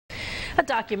A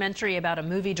documentary about a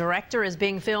movie director is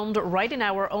being filmed right in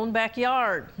our own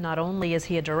backyard. Not only is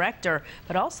he a director,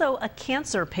 but also a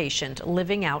cancer patient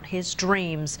living out his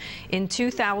dreams. In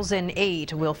 2008,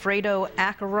 Wilfredo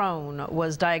Aqueron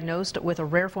was diagnosed with a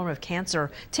rare form of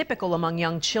cancer, typical among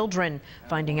young children.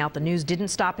 Finding out the news didn't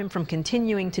stop him from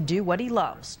continuing to do what he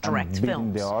loves, direct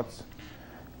films. The odds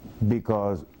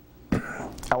because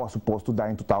I was supposed to die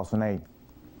in 2008.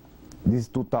 This is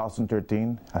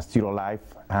 2013, I'm still alive,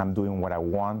 I'm doing what I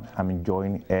want, I'm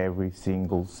enjoying every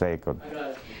single second.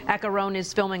 Aqueron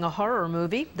is filming a horror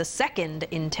movie, the second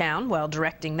in town. While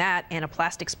directing that,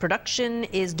 Anaplastic Production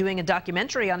is doing a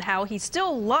documentary on how he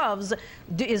still doing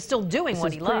what he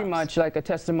loves. It's pretty much like a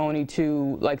testimony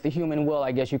to like the human will,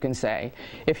 I guess you can say.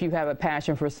 If you have a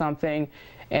passion for something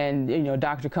and a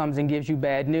doctor comes and gives you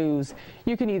bad news,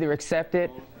 you can either accept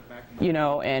it,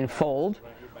 and fold,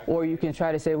 or you can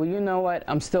try to say, well, you know what,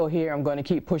 I'm still here, I'm going to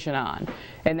keep pushing on.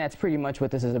 And that's pretty much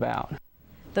what this is about.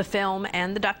 The film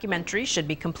and the documentary should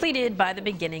be completed by the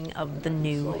beginning of the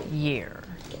new year.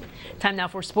 Time now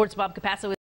for sports. Bob Capasso